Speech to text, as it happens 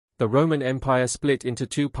The Roman Empire split into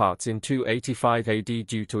two parts in 285 AD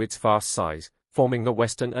due to its vast size, forming the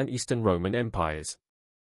Western and Eastern Roman Empires.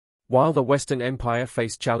 While the Western Empire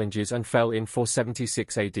faced challenges and fell in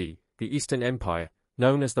 476 AD, the Eastern Empire,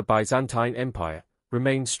 known as the Byzantine Empire,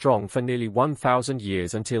 remained strong for nearly 1,000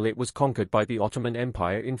 years until it was conquered by the Ottoman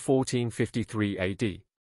Empire in 1453 AD.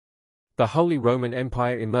 The Holy Roman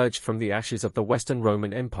Empire emerged from the ashes of the Western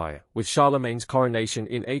Roman Empire, with Charlemagne's coronation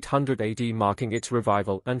in 800 AD marking its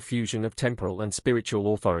revival and fusion of temporal and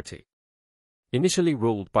spiritual authority. Initially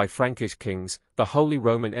ruled by Frankish kings, the Holy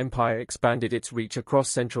Roman Empire expanded its reach across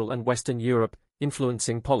Central and Western Europe,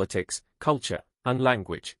 influencing politics, culture, and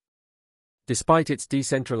language. Despite its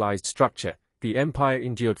decentralized structure, the empire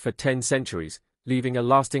endured for 10 centuries, leaving a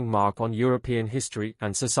lasting mark on European history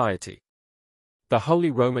and society. The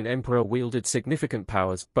Holy Roman Emperor wielded significant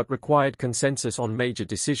powers but required consensus on major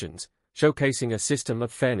decisions, showcasing a system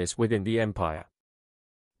of fairness within the empire.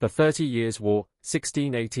 The 30 Years' War,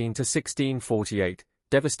 1618–1648,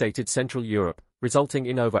 devastated Central Europe, resulting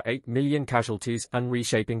in over 8 million casualties and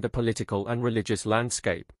reshaping the political and religious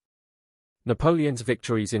landscape. Napoleon's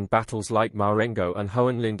victories in battles like Marengo and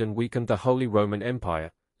Hohenlinden weakened the Holy Roman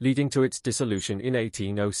Empire, leading to its dissolution in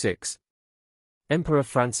 1806. Emperor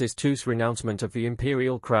Francis II's renouncement of the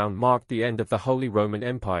imperial crown marked the end of the Holy Roman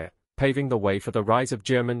Empire, paving the way for the rise of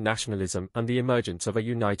German nationalism and the emergence of a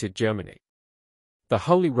united Germany. The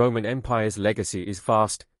Holy Roman Empire's legacy is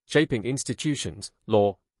vast, shaping institutions,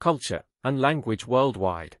 law, culture, and language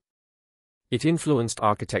worldwide. It influenced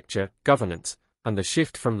architecture, governance, and the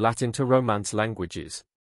shift from Latin to Romance languages.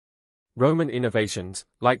 Roman innovations,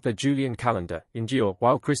 like the Julian calendar, endure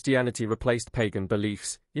while Christianity replaced pagan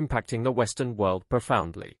beliefs, impacting the Western world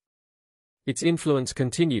profoundly. Its influence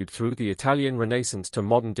continued through the Italian Renaissance to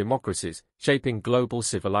modern democracies, shaping global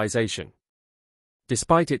civilization.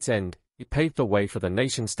 Despite its end, it paved the way for the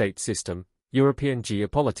nation-state system, European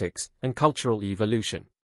geopolitics, and cultural evolution.